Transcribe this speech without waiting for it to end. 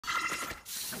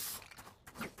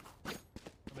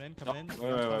Coming in.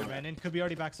 Wait. Ran in. Could be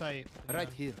already backside. Right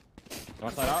here.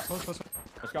 One side out. Close.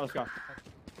 Let's go.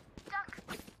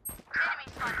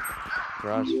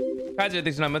 Garage. Kaja,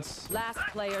 these numbers. Last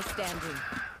player standing.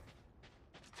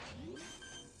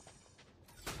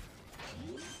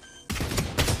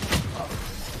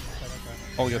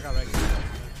 Oh, good.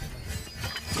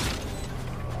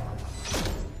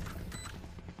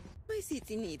 My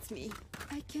city needs me.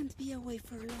 I can't be away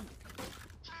for long.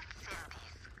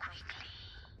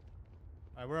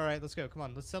 Alright, we're alright. Let's go. Come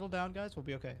on. Let's settle down, guys. We'll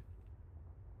be okay.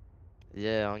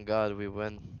 Yeah, on God, we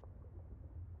win.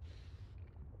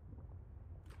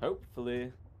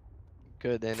 Hopefully.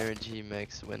 Good energy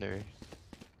makes winner.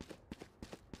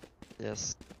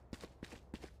 Yes.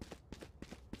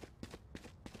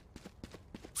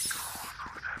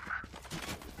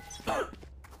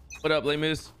 What up,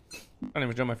 Lamus? I didn't even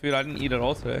enjoy my food. I didn't eat at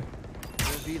all today.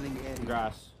 Revealing area.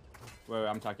 Grass. Wait,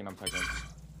 I'm talking.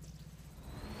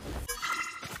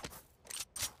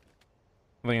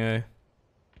 Holding A.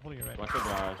 Holding it right. Watch the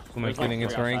garage. Am I getting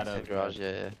its ranked? The garage,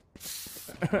 yeah.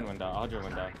 Window. I'll do a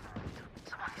window.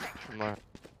 Come on.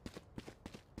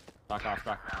 Back.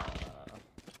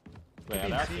 Wait, are they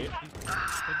Could actually?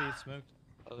 be smoked.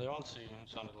 Oh, they won't see. It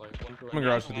sounded like one garage. I'm in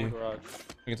garage with One you. garage.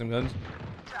 Get some guns.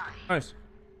 Nice.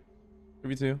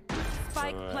 3v2.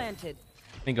 Spike planted.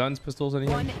 Any guns, pistols,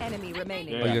 anything? One enemy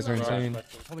remaining. Oh, you guys are insane.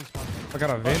 Holding spawn. I got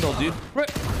a vandal, dude.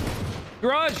 Right.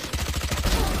 Garage.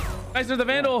 Guys, there's the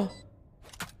vandal.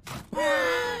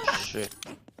 Shit.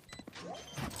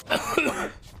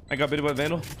 I got baited by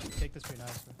vandal. Take this pretty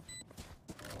nice.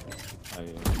 Oh,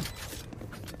 yeah.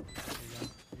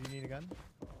 Do you need a gun?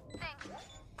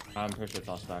 I'm pretty sure it's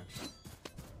all stacks.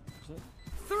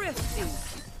 Thrifty.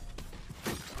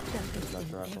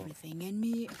 That's right. Everything and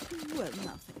me, well,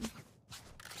 nothing.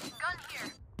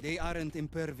 They aren't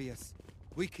impervious.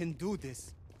 We can do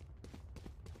this.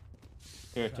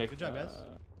 Here, take. Good job, guys.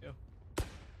 Go.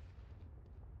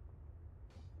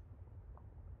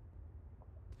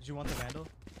 Did you want the vandal?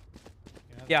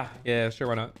 You can have it. Yeah, sure,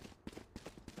 why not?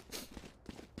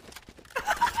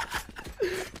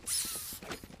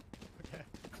 Okay.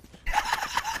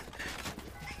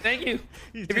 Thank you.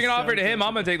 He's If you're gonna offer it to him,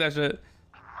 I'm gonna take that shit.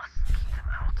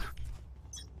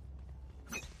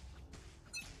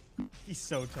 He's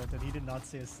so tilted. He did not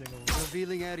say a single word.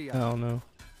 Revealing area. Hell no.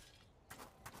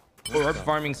 Oh, we're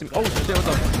farming some. Oh shit! What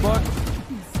the fuck?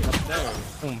 Upstairs.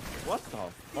 Boom. What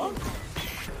the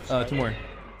fuck? 2 more.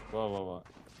 Whoa.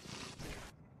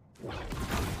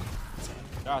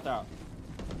 They're out.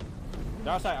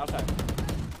 They're outside.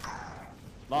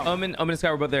 Long. I'm in the sky.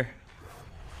 We're both there.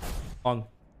 Long.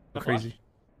 The Crazy.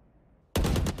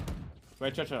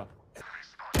 Wait, chill.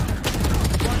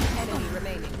 One enemy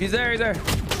remaining. He's there.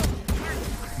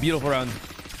 Beautiful round.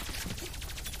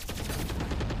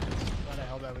 Glad I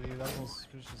held that with you. That was a little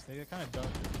suspicious. They got kind of dark.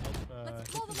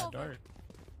 Hit in the dark.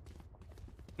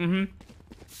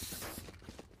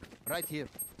 Right here.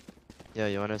 Yeah,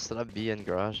 you wanna set up B in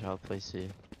garage? I'll play C.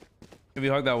 If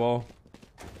you hug that wall.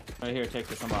 Right here, take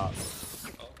this. I'm out.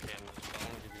 Okay, I'm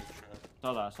gonna give you a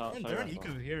trap. Saw They're an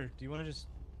eco here. Do you want to just?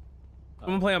 I'm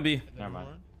gonna play on B. Never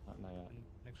mind. Not yet.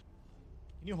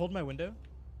 Can you hold my window?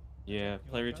 Yeah,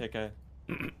 play retake A.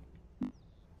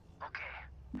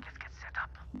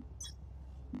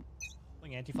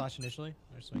 Playing anti-flash initially.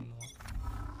 Or swinging the wall.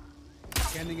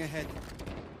 Scanning ahead.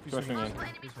 Pushing in.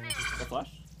 Please swing it. The flash?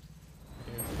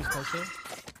 He's close here.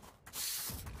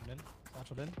 Come in.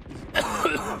 Satchel in.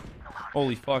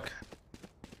 Holy fuck.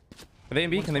 Are they in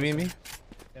B? Can they be in B?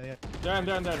 Yeah. Down.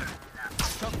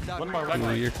 One more right.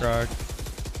 Ooh, you're cracked.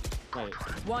 Wait.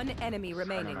 One enemy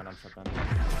remaining. I'm tripping.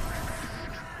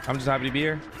 I'm just happy to be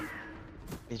here.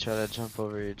 You try to jump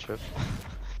over your trip.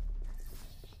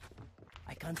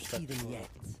 I can't see them yet,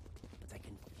 but I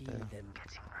can feel them.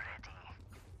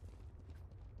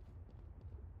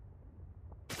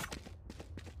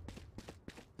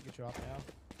 Get you off now.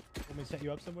 Want me to set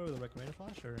you up somewhere with a recommender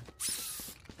flash or?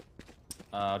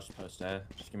 I'll just post A.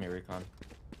 Just give me a recon.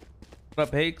 What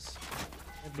up, Hakes?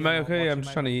 Am I okay? I'm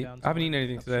just trying to eat. I haven't eaten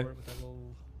anything today.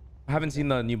 I haven't seen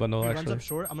the new bundle Runs actually. up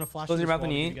short. I'm gonna flash. Close your this mouth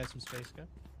when wall, you give eat. guys some space, okay?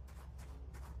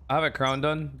 I have a crown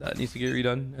done that needs to get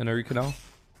redone and a recanal,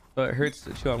 but it hurts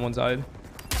to chew on one side.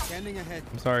 Scanning ahead.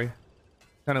 I'm sorry.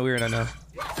 Kind of weird, I know.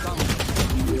 Good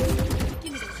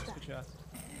shot.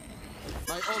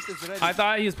 My ult is ready. I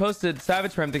thought he was posted.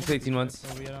 Savage Prime takes 18 months.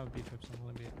 Oh, we don't have B trips. I'm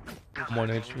gonna be. More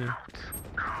than HP.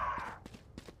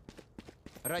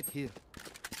 Right here.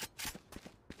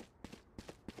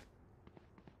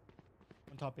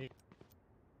 On top 8.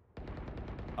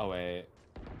 Oh, wait.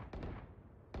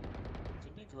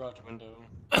 Could be garage window.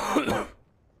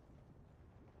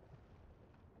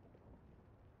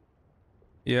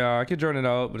 Yeah, I could drone it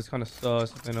out, but it's kind of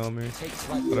sus if they know me.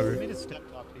 Whatever. He made a step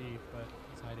top B, but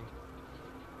he's hiding.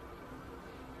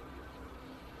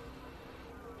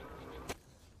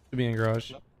 Should be in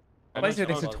garage. Why is it?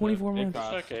 It's a 24 months.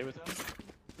 Okay with him?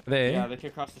 They? Yeah, they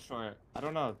could cross the shore. I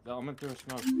don't know. I'm gonna do a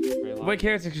smoke. Very low. Wait,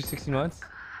 carrots actually 60 months.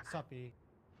 Stop B.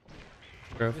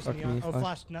 Bro, There's fuck neon. me. Oh, Flash.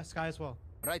 flash, not sky as well.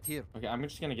 Right here. Okay, I'm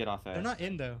just gonna get off A. They're not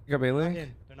in though. You got They're not Bailey?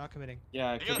 in. They're not committing.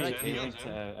 Yeah, it could be Neon's in, A neon's to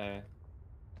A.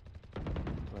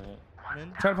 Wait. I'm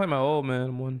in. Trying to play my ult, man.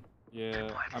 I'm one. Yeah,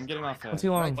 I'm getting off A. What's he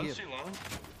long? Right What's too long?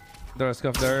 Did I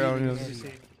scuff there? I don't know.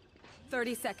 Mercy.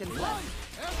 30 seconds left.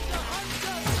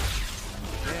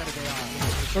 There they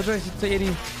are. Go Trace, it's 80.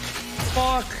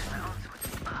 Fuck!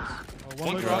 Oh,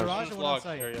 one garage, garage and one on block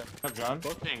site. area. Have John?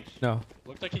 Both pings. No.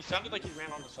 Looked like he sounded like he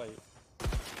ran on the site.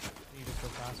 You just go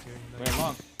fast here. Wait,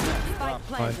 long. Spike Oh, I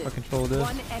planted. fucking trolled it.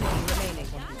 One enemy remaining.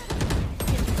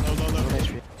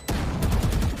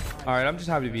 Alright, I'm just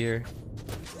happy to be here.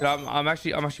 Dude, I'm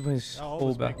actually playing Oh, so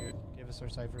almost bad. big, dude. Give us our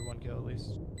site for 1 kill at least.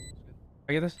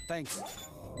 I get this? Thanks.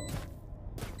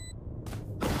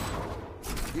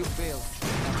 You failed.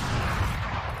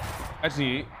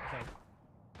 Actually, Okay.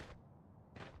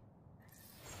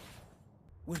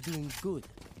 We're doing good.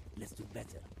 Let's do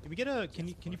better. Can we get a? Can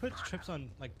you put trips on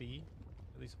like B?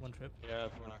 At least one trip. Yeah,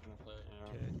 if we're not gonna play, you know.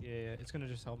 Okay. Yeah. It's gonna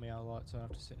just help me out a lot, so I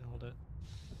have to sit and hold it.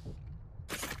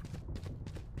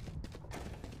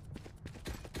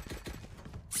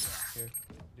 Here,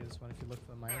 do this one. If you look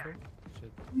for my angle,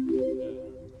 should.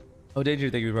 oh, danger,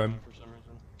 thank you, bro. For some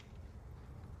reason.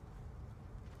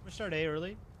 I'm gonna start A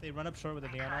early. They run up short with a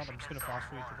neon on. I'm just gonna flash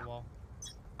for you through the wall.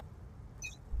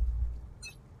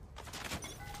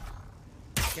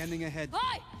 Scanning ahead.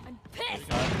 I'm pissed.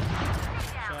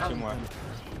 Two more. I'm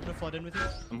gonna flood in with you.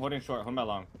 I'm holding short. Hold my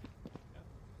long.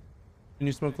 Can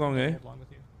you smoke long, eh? Hold long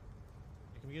with you.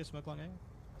 Yeah, can we get a smoke long A?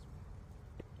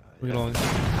 We can only.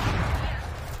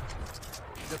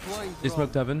 Deploying They drone.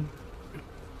 smoked heaven.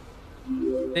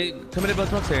 They committed both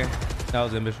smokes here. That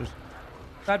was ambitious.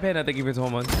 Side pan, I think, even the whole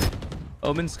month.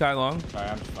 Omen, sky long. Sorry,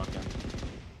 I'm just fucking.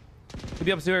 Could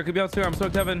be up sewer, could be up sewer. I'm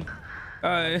smoked heaven.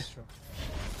 That's true.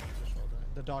 Just rolled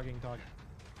it. The dogging dog.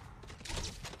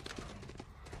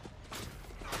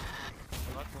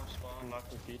 I'm not gonna spawn, not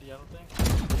graffiti, I don't think.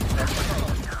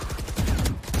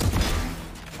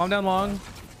 Calm down long.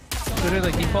 Killjoy's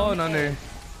like default and under.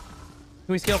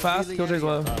 Can we scale fast? Killjoy's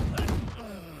low.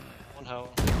 One hell.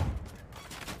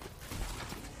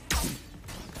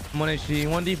 1 HG,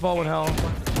 1 default, 1 hell.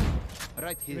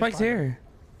 Right here. Spike's here.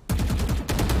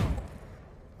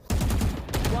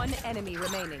 One enemy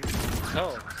remaining.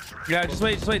 Hell. Yeah, just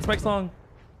wait, Spike's long.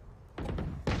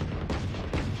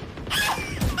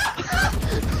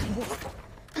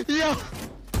 Yo!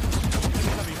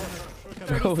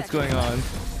 Bro, what's going on?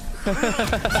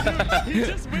 He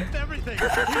just whipped everything.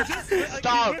 He just like,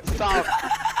 Stop, stop,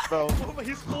 bro.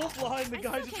 He's full blind. The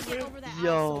guy just whipped.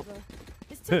 Yo.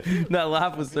 That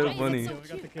laugh was so funny. We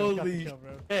got the kill. We got the kill,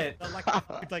 bro. Shit.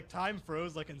 That, like time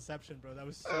froze like Inception, bro. That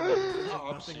was so.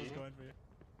 Nothing was see. going for you.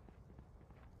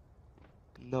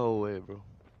 No way, bro.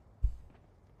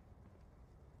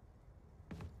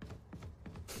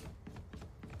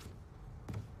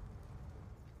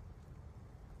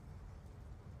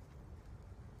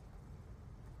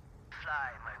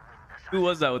 Who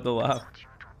was that with the laugh?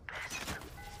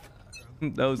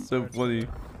 That was so funny.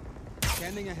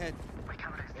 Scanning ahead.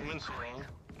 Woman's too long.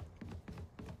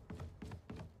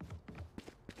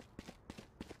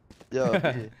 Yo,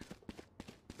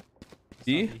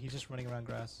 B. E? He's just running around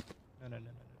grass. No.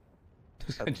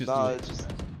 Nah, it's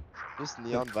just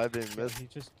neon vibing mid.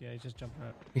 He's just jumping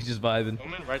up. He's just vibing.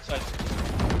 Woman, right side.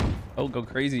 Oh, go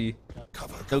crazy.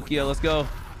 Nokia, let's go.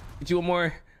 Get you one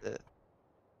more.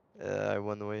 I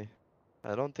won away.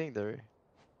 I don't think they're.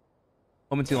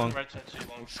 Moment too long. Right side too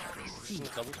long.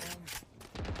 Double time.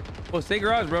 Oh, stay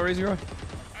garage, bro. Raise your garage.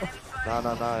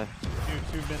 Nah.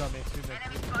 Two mid on me. Two mid.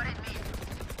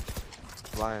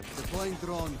 Blind. Deploying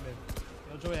drone. Mid.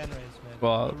 Killjoy and Raze, man.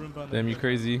 Wow, No room on the damn, you mid.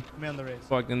 crazy. Come me on the Raze.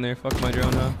 Fuck in there. Fuck my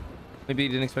drone, huh? Maybe he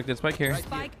didn't expect that spike here.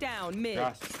 Spike down mid.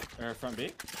 Grass. Or front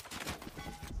B?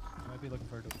 I might be looking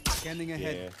for it. Scanning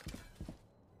ahead.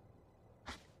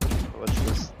 What's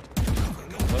this?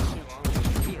 What's too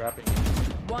long? Grabbing.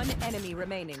 One enemy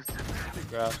remaining.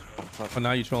 Grab. Oh,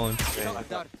 now you trolling.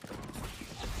 Dart.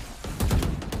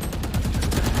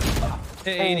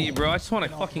 Hit 80, bro. I just want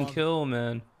to Off fucking long. kill,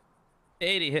 man.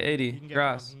 80, hit You 80. can get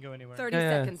Grass. You can go anywhere. 30 Yeah.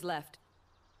 seconds left.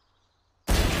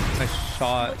 Nice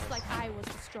shot. Looks like I was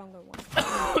the stronger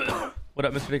one. What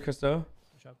up, Mr. De Cristo?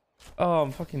 Push up. Oh,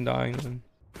 I'm fucking dying, man.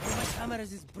 My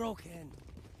cameras is broken.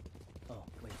 Oh,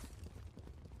 wait.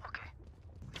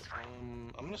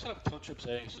 I'm gonna set up kill trips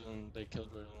A so then they kill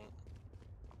Brilliant.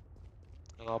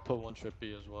 And I'll put one trip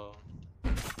B as well.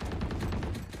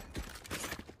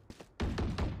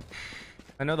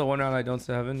 I know the one round I don't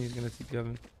set heaven, he's gonna TP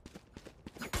heaven.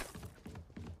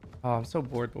 Oh, I'm so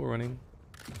bored, but we're running.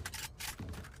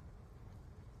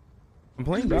 I'm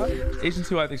playing bad. Asian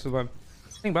 2, I think so. I'm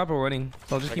playing bad, but we're running.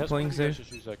 So I'll just keep playing safe.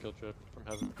 Just use that kill trip from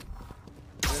heaven.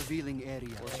 Revealing area.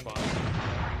 Or spawn.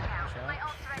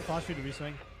 Flash you to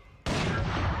reswing.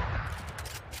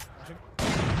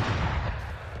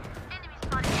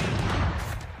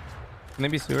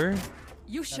 Maybe sewer?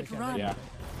 You should run. Yeah.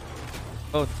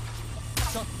 Oh,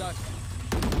 Shot that.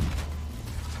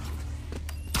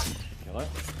 Kill it.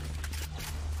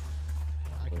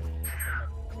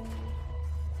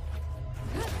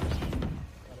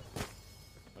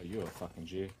 Oh, you a fucking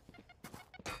G.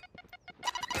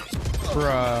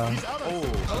 bruh.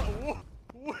 Oh.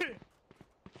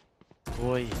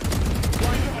 Boy.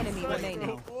 One enemy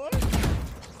remaining.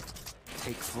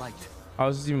 Take flight. How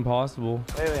is this even possible?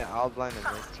 Wait, I'll blind him.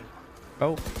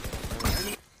 Oh,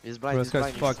 He's bro, blind. this He's guy's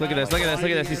blind. fucked. Look at this, look at this,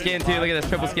 look at this. He's scanned too. Look at this,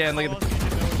 triple scan. Look at this.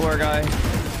 Poor guy.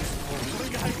 The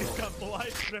guy just got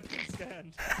blind stripped and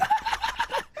scanned.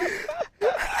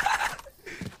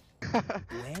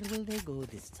 Where will they go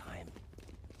this time?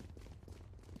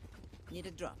 Need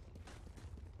a drop.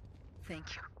 Thank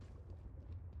you.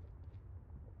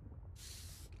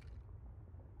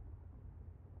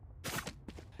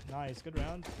 Nice, good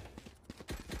round.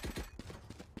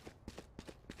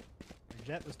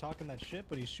 Jet was talking that shit,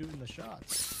 but he's shooting the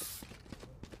shots.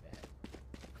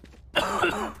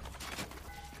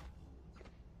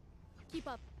 Keep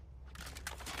up.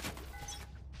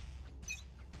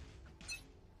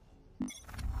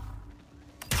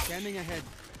 Scanning ahead.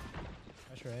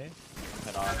 Pressure A.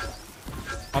 Head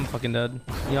off. I'm fucking dead.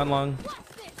 Neon long.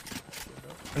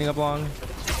 Running up long.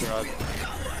 Garage.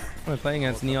 What am I playing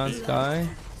against? Neon Sky?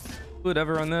 Who would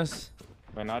ever run this?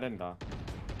 Wait, not in though.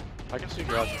 I can see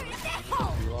garage.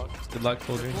 Good luck,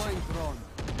 soldier. Deploying drone.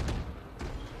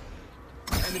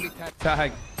 Enemy tag.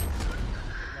 Tag.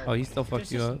 Oh, he still fucked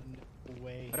There's you just up. no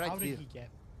way. Right How did here. he get?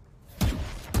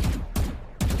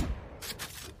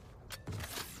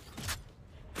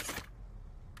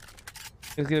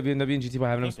 It's gonna be in WGT by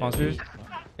having no sponsors.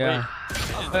 Yeah.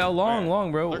 Wait, how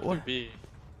long, bro? Lurk What? through B.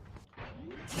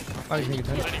 Oh, you think it's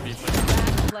Any B.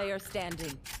 Last player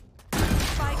standing.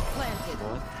 Spike planted.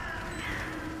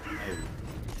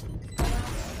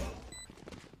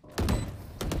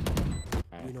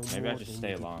 We know Alright, maybe I more just than stay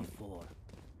we did long. before.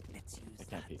 Let's use I that.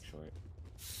 can't peek short.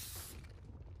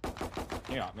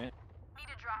 You got me. It's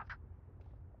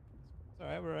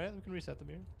alright, we're alright. We can reset the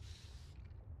mirror.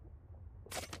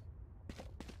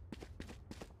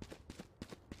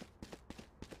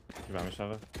 You got me,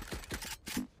 Shava?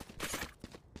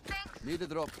 Need a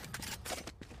drop.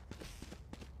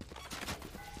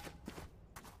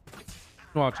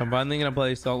 Watch, I'm finally gonna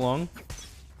play so long.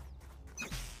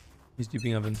 He's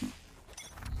duping oven.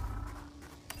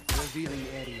 Revealing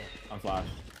area. I'm flash.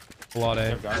 A lot You A.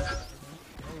 have guard?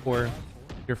 Or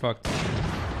you're fucked.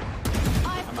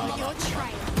 I'm out.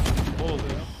 Holy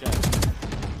shit.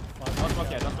 Don't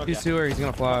smoke yet, don't smoke He's yet. sewer, he's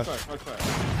gonna flash. Short.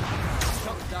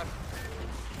 Shot that.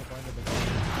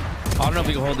 I don't know if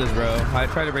we can hold this, bro. I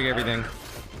tried to break everything.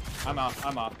 I'm off.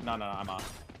 No, I'm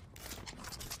off.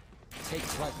 Take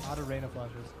flight. Out of Reyna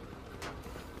flashes.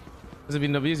 This is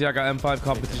BWs. Yeah, I got M5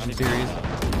 competition series.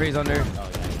 Raise under. Oh,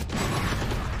 yeah.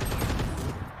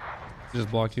 Just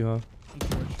blocked you, huh?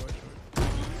 Short.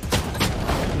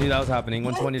 Knew that was happening.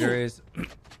 120 to raise.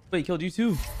 Wait, he killed you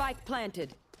too. Spike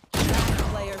planted. Last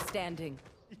player standing.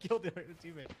 He killed their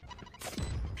teammate.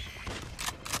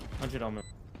 100 on me.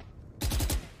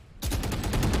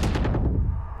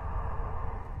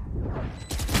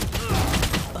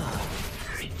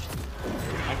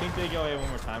 I think they go A one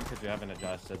more time because we haven't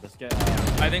adjusted. Let's get.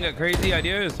 I think a crazy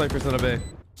idea is Cypher set up A.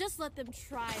 Just let them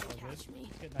try to catch me.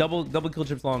 Double kill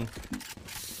chips long.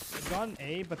 They've gone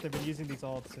A, but they've been using these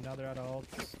ults, and now they're out of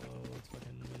ults. So let's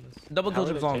fucking win this. Double kill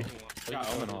chips long. Got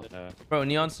Omen ult there. Bro,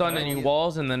 Neon Stun and he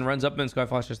walls and then runs up and Sky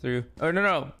flashes through. Oh,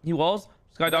 no. He walls.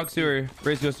 Sky Dog sewer.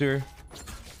 Raise goes sewer.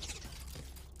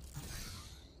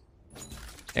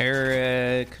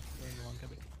 Eric.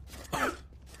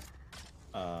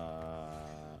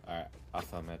 Alright.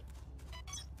 Alpha mid.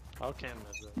 How can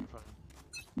mid though?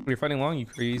 Fine. You're fighting long, you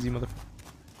crazy mother.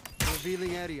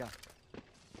 Revealing area.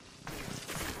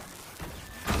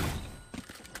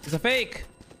 It's a fake.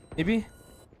 Maybe.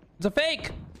 It's a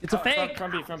fake. It's a fake.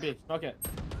 From B. Smoke it. Okay.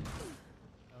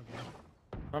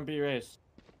 From B race.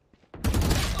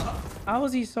 How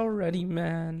is he so ready,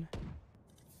 man?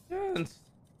 Yes.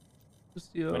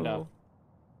 Yo.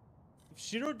 If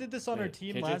Shiro did this on our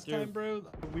team Kitchen last too. time, bro,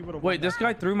 we would have. Wait, this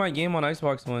guy threw my game on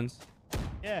Icebox once.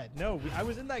 Yeah, no, I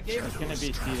was in that game. It's gonna be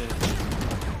seated.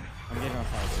 I'm getting on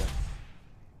fire.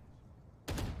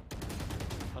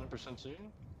 100% C?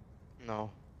 No.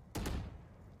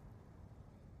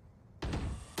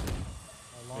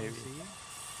 Long Maybe. C.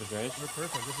 This right? We're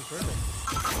perfect. This is perfect.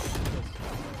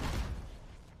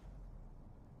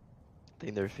 I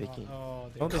think they're faking. Oh,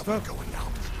 Don't they smoke?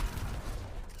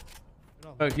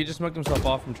 Oh, he just smoked himself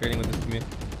off from trading with this teammate.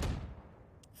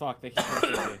 Fuck, they keep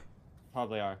pushing me.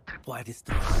 Probably are. Why this?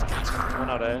 One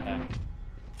out A. Yeah.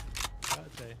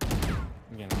 Okay.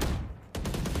 I'm getting it.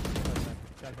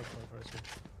 Gotta go for it first.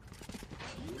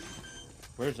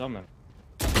 Where's Omen?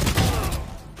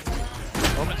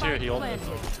 Moment's here, he ult.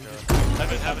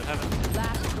 Planted. Heaven.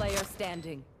 Last player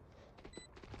standing.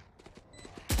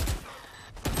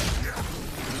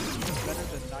 Better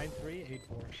than 9-3,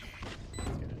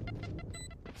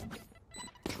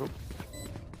 8-4.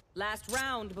 Last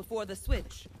round before the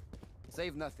switch.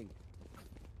 Save nothing.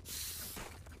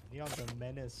 Neon's a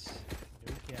menace.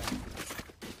 No cap.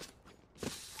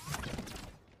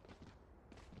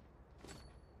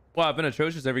 Wow, I've been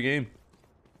atrocious every game.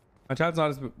 My chat's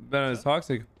not been as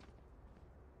toxic.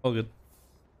 All good.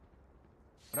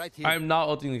 Right here. I'm not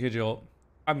ulting the KJ ult.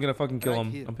 I'm gonna fucking kill Right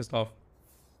him. here. I'm pissed off.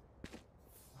 Nice,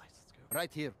 let's go.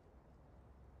 Right here.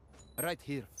 Right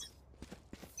here.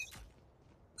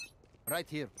 Right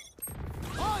here.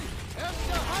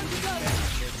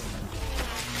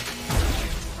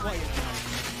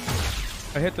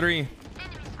 I hit 3.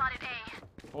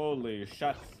 Holy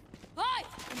shit. Hi!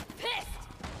 I'm pissed!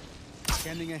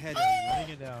 Scanning ahead.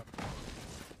 Running it down.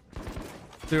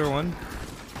 0-1.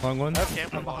 Long one. Okay,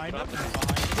 I'm behind him.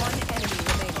 One enemy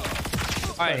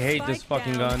remaining. I hate this Spike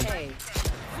fucking down gun. A.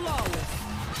 Flawless.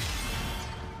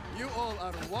 You all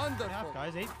are wonderful. Half,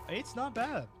 guys. 8's not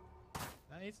bad.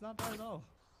 That 8's not bad at all.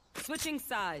 Switching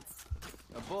sides.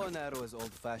 A bow and arrow is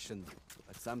old-fashioned,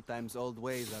 but sometimes old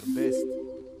ways are best.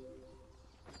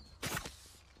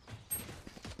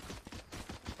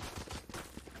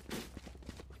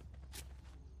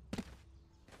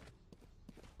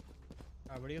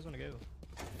 Alright, where do you guys want to go?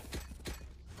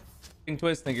 King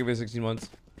Twist, thank you for 16 months.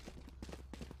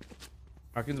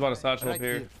 Arkin's about a satchel Right up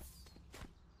here.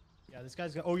 Yeah, this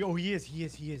guy's got. Oh, yo, he is.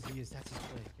 That's his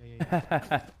play.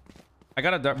 Yeah. I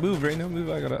got a dart. Move right now. Move.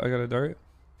 I got a dart.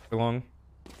 For long.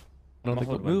 I don't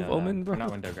think. Move, Omen, bro. Not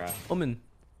window grab. Omen,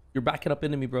 you're backing up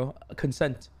into me, bro.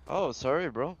 Consent. Oh, sorry,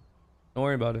 bro. Don't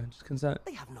worry about it. Just consent.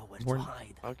 They have nowhere to Important.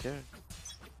 hide. Okay.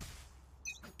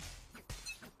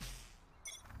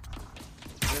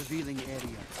 Revealing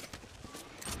area.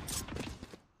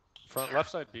 Front left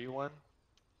side B1.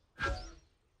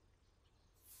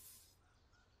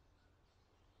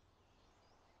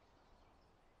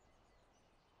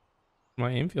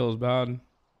 My aim feels bad.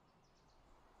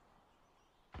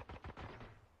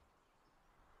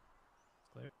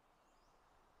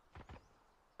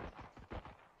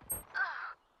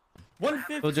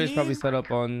 OJ's probably set up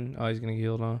on. Oh, he's gonna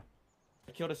heal now.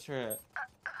 I killed his turret.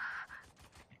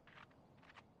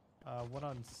 One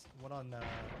on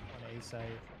A side.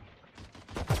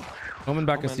 Omen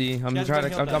back a Omen. C. I'm Guys, trying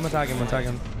don't to. heal I'm that. tagging him. I'm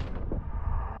tagging him.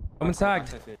 Omen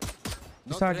tagged.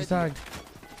 He's tagged. He's tagged.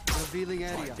 Revealing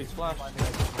area. He's flash.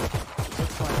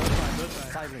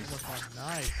 Silence.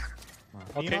 Nice.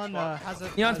 Okay, Neon has a.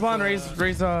 Neon spawn. Raise.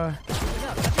 One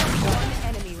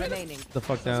enemy remaining. The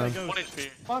fuck down. 1 HP.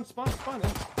 Spawn. Wait,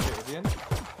 is he in?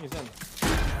 He's in.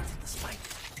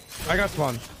 I got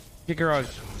spawn. Kick garage.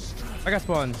 I got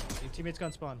spawn. Your teammate's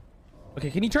gonna spawn. Okay,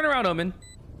 can you turn around, Omen?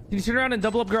 Can you turn around and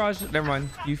double up garage? Never mind.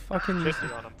 You fucking. 50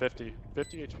 on him. 50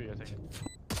 HP, I think.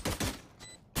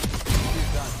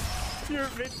 Your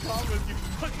mid combos, you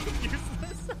fucking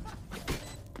useless.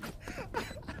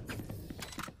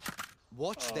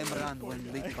 Watch them run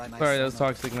when lit by my Sorry, that was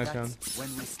sonar. toxic. Nice round. That's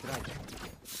when we strike.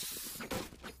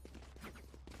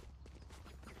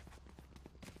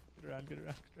 Good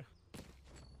round.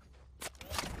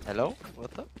 Hello?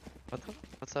 What up?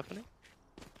 What's happening?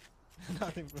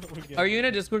 Nothing, bro. We're good. Are you in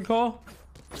a Discord call?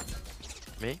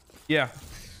 Me? Yeah.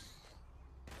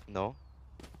 No.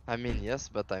 I mean, yes,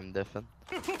 but I'm deafened.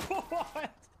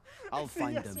 What? I'll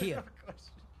find Yes them. or no Here.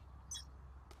 question?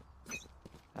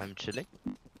 I'm chilling.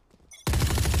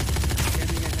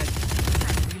 Scanning ahead.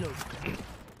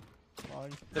 Long.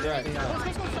 To the right.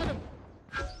 Let's go, send him.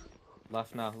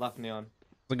 Left now. Left neon.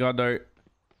 The god dart.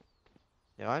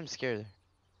 Yeah, I'm scared.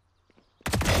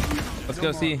 Let's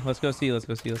go see. Let's go see. Let's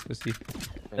go see. Let's go see.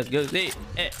 Let's go see.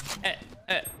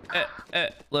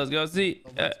 Let's go see.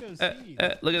 Let's go see.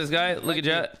 Look at this guy. Look at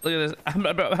Jet. Look at this.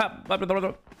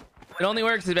 It only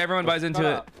works if everyone buys into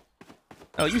it.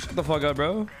 Oh, you shut the fuck up,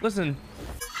 bro. Listen.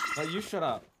 No, you shut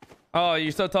up. Oh,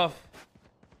 you're so tough.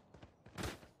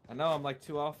 I know, I'm like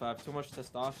too alpha. I have too much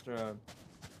testosterone.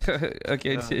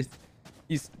 Okay, Yeah.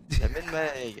 he's.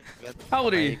 How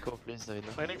old are you?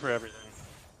 Planning for everything.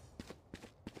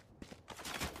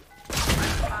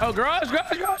 Oh, garage.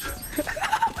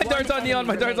 My dart's on Neon.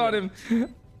 My dart's on him.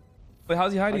 Wait,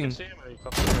 how's he I hiding? can see him when he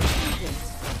comes here.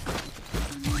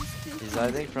 He's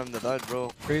hiding from the dart,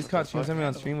 bro. Grace caught stream something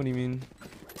on stream. What do you mean?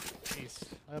 Nice.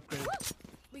 I upgraded.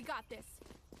 We got this.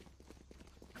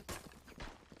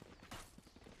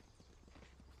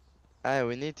 Hey,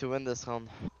 we need to win this round.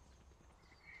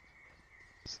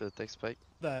 So take spike.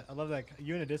 I love that.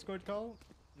 You in a Discord call?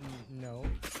 No.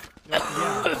 Yeah,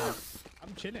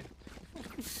 I'm chilling.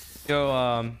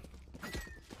 Yo,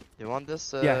 You want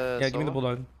this? yeah, give me the solo?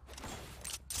 bulldog.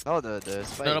 No, the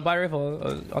spike. No, buy a rifle.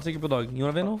 I'll take your bulldog. You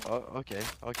want a vandal? Oh,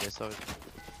 okay, sorry.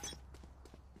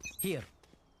 Here.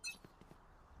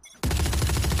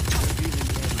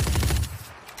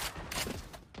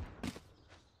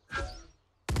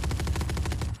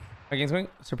 My games going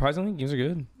surprisingly, games are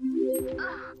good.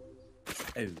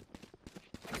 Oh.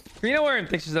 Green worm,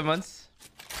 thanks for 7 months.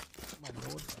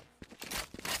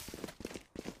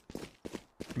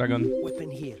 Back on.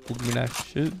 Weapon here. Looking at that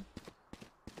shit.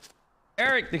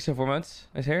 Eric, thanks for 4 months.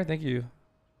 Nice hair, thank you.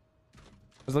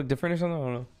 Does it look different or something? I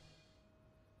don't know.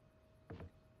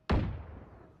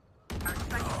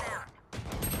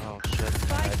 Oh shit.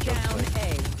 Spike down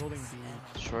A. Holding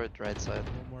B. Short right side.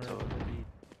 One more So, over B.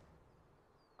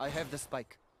 I have the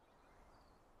spike.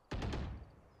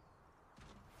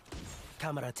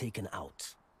 Camera taken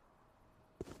out.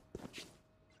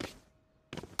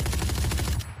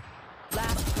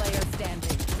 Last player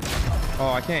standing.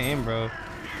 Oh, I can't aim, bro.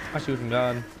 I shoot from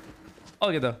God. Oh,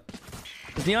 look at though.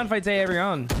 Does Neon fights A every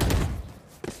round?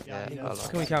 yeah, he I'll does. How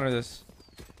can we counter this?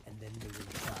 And then we will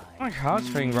try. Oh my god,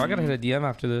 string, bro. I gotta hit a DM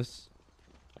after this.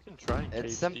 I can try and cage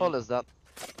it's simple D. as that.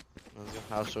 Let's go.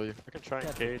 I'll show you. I can try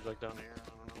and cage like down here. I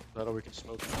don't know. That or we can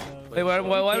smoke. Wait, why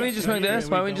don't we just smoke this?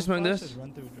 Why don't we just smoke this?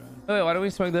 Run through dry. Wait, why don't we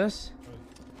smoke this?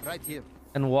 Right here.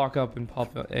 And walk up and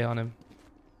pop A on him.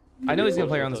 I know he's gonna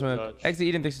play around the smoke. Dodge. Exit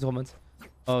Eden thinks he's 12 months.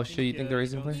 Oh shit, you think they're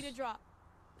raising play? Need a drop.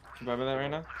 You buy that right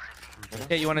now?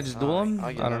 Yeah, you wanna just duel him? I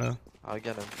I'll get don't him. know. I'll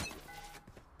get him.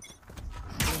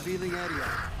 Revealing area.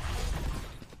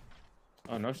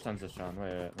 Oh, no stuns this round.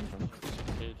 Wait.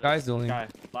 Cage. Guys dueling. Guy,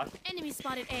 flash. Enemy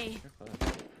spotted A.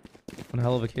 One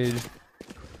hell of a cage.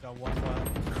 Got one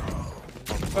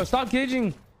left. Oh, stop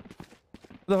caging!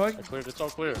 What the I fuck? cleared. It's all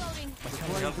clear.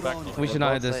 Loading. We should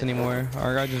not hit this anymore.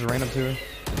 Our guy just ran up to her.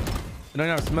 We don't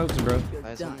have smokes, bro.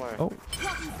 Nice, one more. Oh,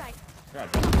 Blocking sight.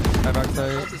 I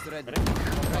backside. Ult is ready.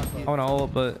 I wanna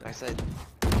ult, but Backside.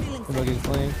 I'm not getting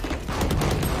flanked.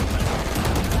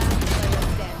 Last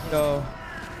player standing. Yo.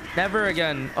 Never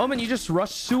again. Omen, you just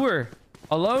rushed sewer.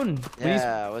 Alone. We need-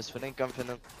 Yeah, I was feeling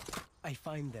confident. I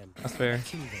find them. That's fair.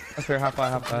 Kill them. That's fair. Half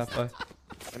five, half five, half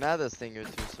five. And I had a stinger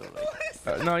too, so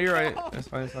like. No, you're right. It's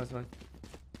fine, it's fine, it's fine.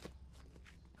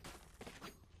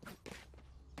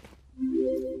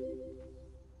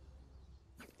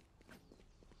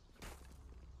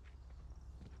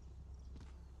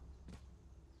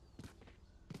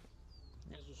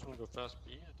 You guys just want to go fast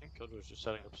B? I think Code was just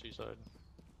setting up C side.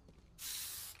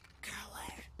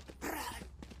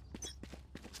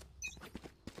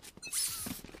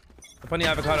 Funny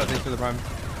avocado, thanks for the prime.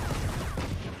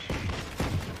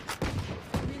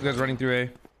 You guys running through A.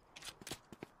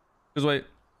 Just wait.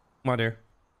 Come on, dear.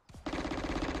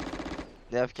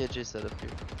 The FKG set up here.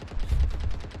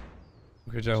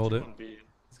 Okay, Jay, hold it. On B.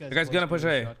 This The guy's gonna push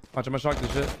A. Watch, I'm gonna shock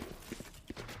this shit.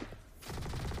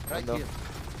 Right No. here.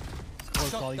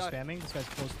 Close while he's Shot spamming. This guy's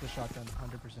close to the shotgun,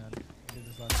 100%. He did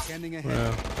this last. Scanning ahead.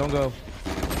 Yeah, don't go.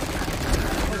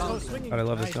 Oh, swinging. God, I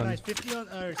love this Nice, gun. nice. 50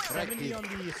 on, 70 on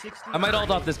the 60. I might ult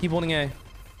off this. Keep holding A.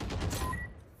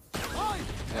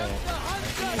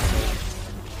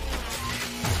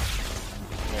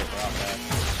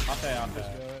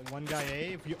 One guy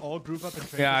A. If you all group up and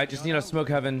trade. Yeah, with I just need Diana, to smoke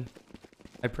heaven.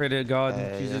 I pray to God,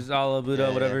 Yeah, Jesus, Allah, Buddha,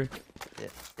 Yeah, whatever.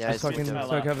 Yeah, I I see fucking him.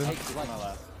 smoke heaven.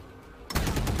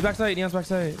 He's backside, Neon's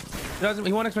backside.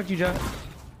 He won't expect you, Jet.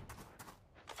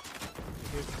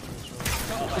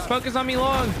 Just focus on me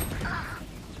long.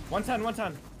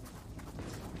 110.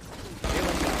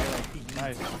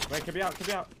 Nice. Wait, could be out.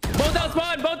 Both out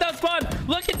spawn.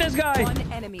 Look at this guy.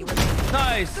 One enemy remaining.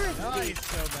 Nice. Nice,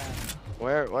 so bad.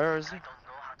 Where is he?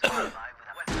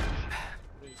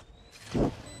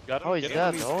 Got him? Oh, he's Get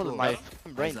dead. him. Oh, Got my him?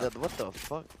 fucking brain dead. What the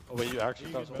fuck? Oh, wait, you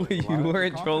actually got him? Wait, you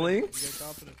weren't trolling? You get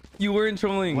confident. You weren't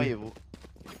trolling. Wait,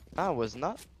 I was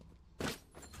not?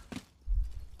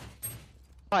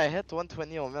 I hit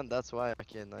 120 on man, that's why.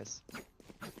 Okay, nice.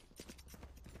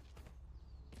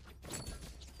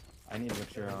 I need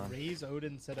Witcher on. Raise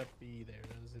Odin set up B there.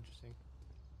 That was interesting.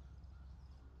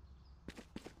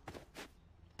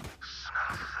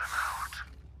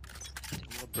 I'm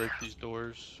gonna break these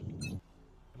doors. I'm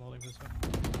holding this one.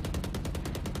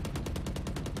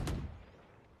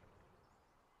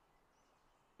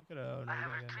 Look at Odin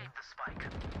again.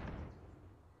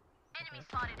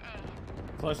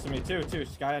 Close to me too.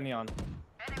 Sky and neon.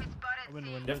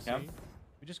 Open window Yes, C. Cam.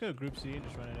 We just go group C and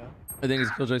just run it out. I think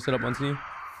it's Killjoy set up on C.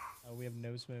 We have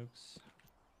no smokes.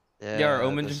 Yeah, our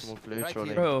Omen the just- smoke blue Right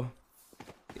trolling. Bro.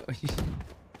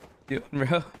 Dude,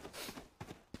 bro.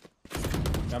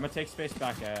 I'm gonna take space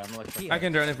back. I'm gonna look for I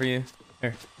can drone it for you.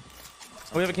 Here.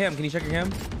 Oh, we have a cam. Can you check your cam?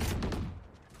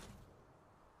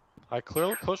 I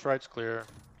clear. Close right's clear.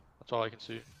 That's all I can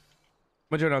see. I'm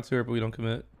gonna drone out to her, but we don't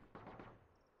commit.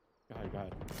 Go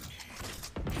ahead.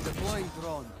 Deploying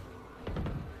drone.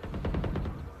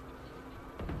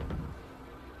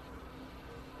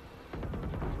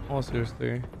 All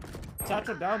seriously.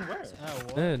 Satchel down where? Oh,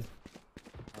 what? Good.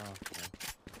 Oh, okay.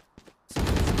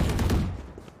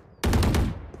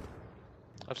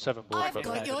 I have 7 bullets. I've but I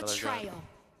got have your another gun. trail.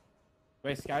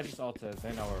 Wait, Sky just ulted.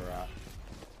 They know where we're at.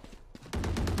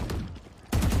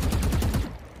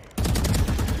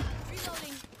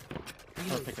 Reloading.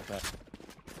 I'll pick up that.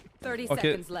 30 Okay.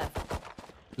 seconds left.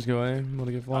 Just go away. I'm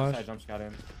gonna get Outside flash. jump Sky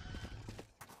in.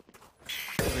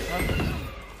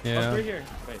 Oh, Yeah. three here.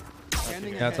 Wait.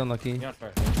 Standing Yeah, it's unlucky. Neon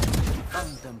first.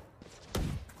 Found them.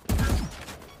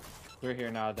 We're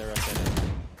here now. They're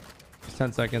rotating. It's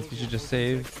 10 seconds. We should just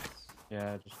save.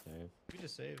 Yeah, just save. We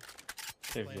just save.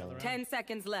 Save Play yellow. another 10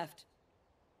 seconds left.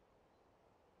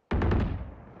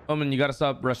 Omen, you gotta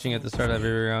stop rushing at the start of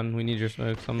every round. We need your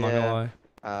smokes. I'm not Yeah. gonna lie.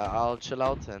 I'll chill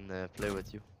out and play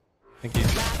with you. Thank you.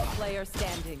 Last player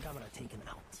standing. Camera taken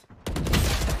out.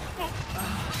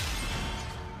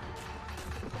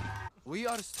 We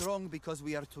are strong because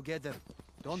we are together.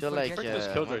 Don't Feel forget like, Break this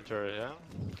Yeah. Killjoy turret, yeah?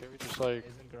 Can we just like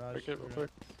Isn't garage. break it real quick?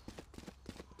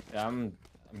 Yeah, I'm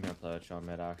gonna play that shot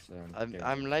mid actually.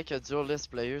 I'm like a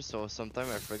duelist player, so sometimes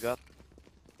I forgot.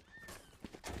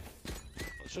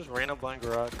 Let's just rain up blind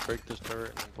garage, break this turret,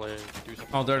 and then play. Do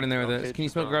something. I'll dart in there with Okay, it. Can you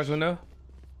just smoke garage window?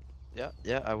 Yeah,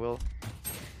 I will.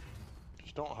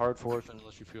 Just don't hard force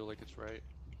unless you feel like it's right.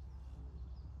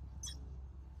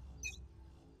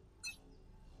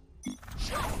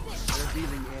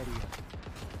 revealing area.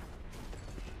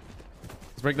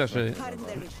 Let's break that shit.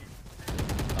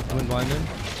 I'm in blinded.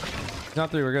 It's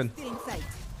not 3, we're good. Still in sight.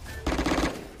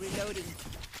 Reloading.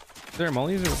 Is there a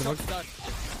mollies or what the fuck?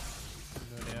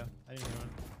 No idea. I didn't hear one.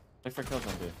 Look for kills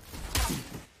on B.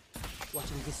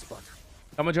 Watching this spot.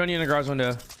 I'm gonna join you in the garage window.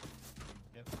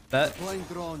 Yep. Bet. Deploying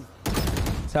drone.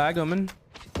 Tag, Omen.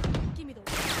 Give me the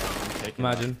one. Take it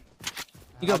Imagine.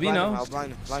 You go I'll B blind him, now. I'll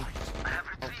blind him, blind.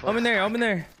 Omen there, Omen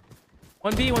there.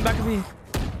 1 B, 1 back of B.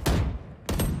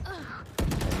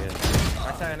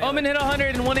 Omen hit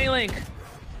 100 and 1 A link.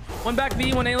 1 back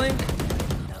B, 1 A link.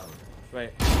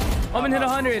 Wait. Omen hit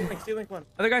 100. C-Link one.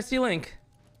 Other guy C link.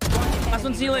 Last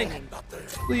one C link.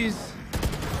 Please.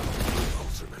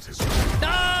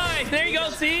 Nice! There you go,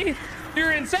 C.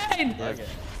 You're insane. Okay.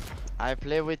 I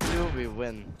play with you, we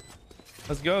win.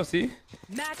 Let's go, C.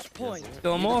 Match point.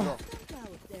 Still more. Out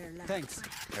there, lad. Thanks.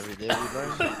 Every day we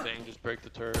learn. Same thing, just break the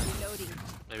turret. Reloading.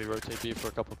 Maybe rotate B for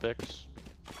a couple picks.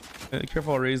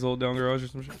 Careful, I'll raise old down garage or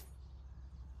some shit.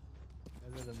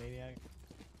 This is a maniac.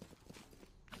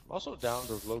 I'm also down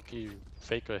to low-key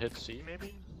fake a hit C,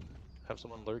 maybe? Have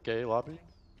someone lurk A lobby?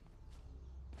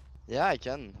 Yeah, I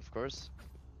can, of course.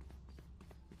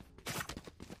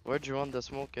 Where'd you want the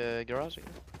smoke garage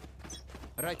again?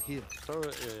 Right here. Throw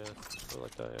it, yeah. Throw it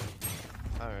like that,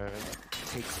 yeah. Alright.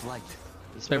 Take flight.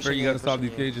 Cypher, you gotta stop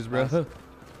these cages, bro. I had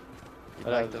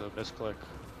a misclick.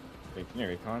 Wait, can you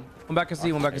recon? One back to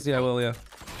C, one back to C, I will, yeah.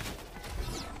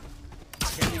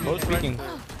 Close Peeking.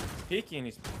 Peeking.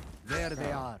 He's There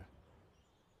they are.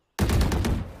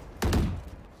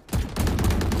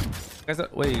 Guys,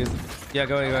 wait, you guys. Yeah,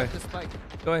 go away, go away. The spike.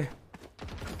 Go away.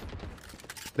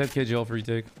 They have KGL for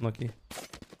retake. Lucky.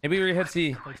 Maybe we hit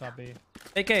C. Play top B.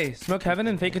 AK, smoke heaven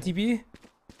and fake a TP. Can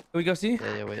we go C?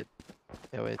 Yeah, wait.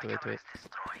 Yeah, wait. What are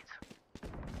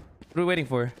we waiting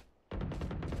for?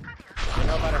 They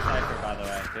know about our cipher, by the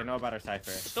way. They know about our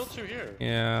cipher. Still 2 here.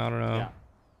 Yeah, I don't know. Yeah.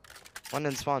 One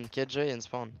in spawn, KJ in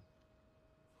spawn.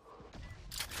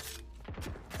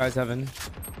 Guys, heaven.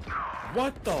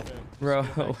 What the? Bro,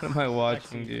 what am I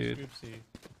watching, dude? Group C.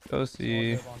 Go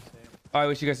C. Small on C. Oh, I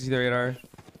wish you guys could see the radar.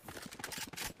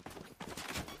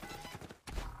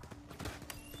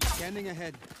 Scanning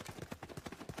ahead.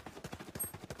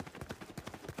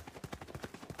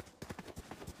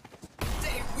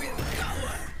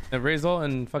 And Raze ult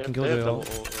and fucking They have Killjoy double ult.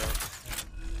 ult, yeah.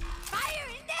 Fire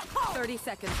in the hole! 30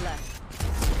 seconds left.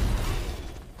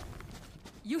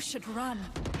 You should run.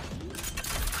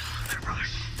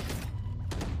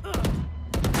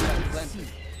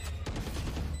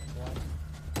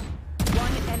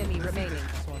 One enemy remaining.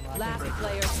 one Last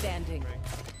player standing.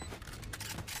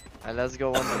 Alright, let's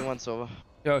go 1v1 Sova.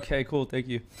 Okay, cool. Thank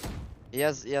you. He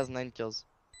has 9 kills.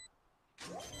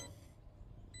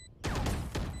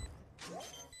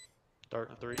 Start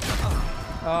at 3.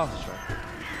 Oh, sure.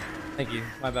 Thank you.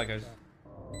 My bad, guys.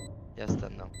 Yes,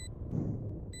 10 now.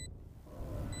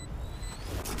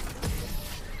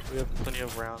 We have plenty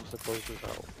of rounds to close this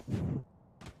out.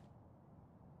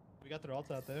 We got their ult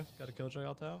out though. Got a Killjoy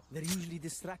ult out. They're usually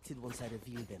distracted once I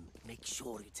reveal them. Make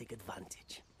sure you take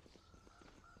advantage.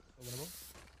 Winnable.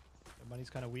 Their money's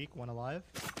kind of weak. One alive.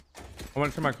 I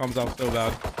want to turn my comms off so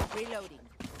bad. Reloading.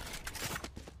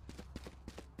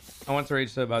 I want to rage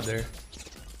so bad there.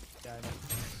 Yeah,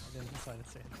 I didn't decide to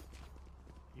say it.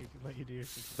 You what you do.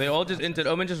 They all just entered.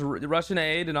 Omen just rushing to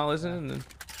A, did not listen, and then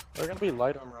They're gonna be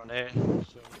light armor on A, so we'll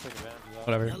take advantage of that.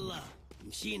 whatever. Yalla,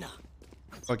 Mshina.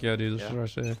 Fuck yeah, dude. Let's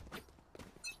rush A.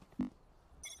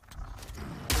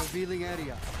 Revealing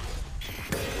area.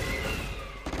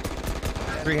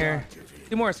 3 here.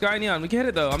 2 more. Sky Neon. We can hit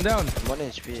it though. I'm down. 1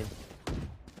 HP.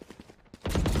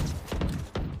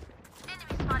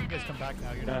 You guys come back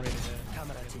now. You're not ready to come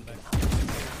back.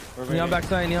 Neon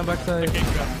backside. Neon backside.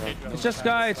 It's just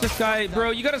Sky. It's just Sky.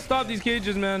 Bro, you gotta stop these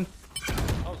cages, man.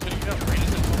 Oh, so you got range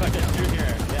and come back in through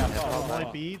here. Yeah, Oh,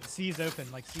 might be. C is open.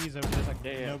 Like C is open. There's like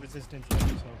no resistance. No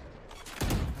use.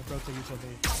 I broke the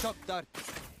utility. Shot dark. I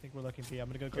think we're looking B. I'm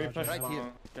gonna go garage. Right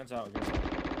here. Guns out.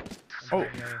 Oh. Oh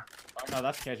no,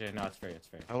 that's KJ. No, it's free. It's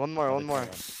free. One more.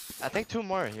 I think 2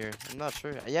 more here. I'm not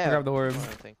sure. Yeah. Grab the orb. 2 more,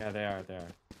 I think. Yeah, they are. They are.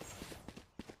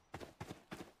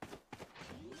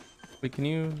 Wait, can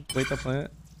you wait the plant?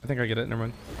 I think I get it. Never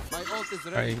mind. My ult is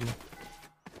Alright. ready.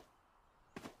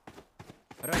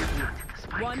 Right here.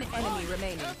 One enemy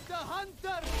remaining. The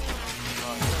hunter.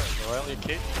 Royally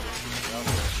Kate.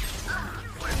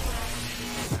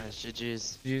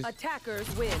 GG's. Jeez.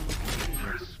 Attackers win.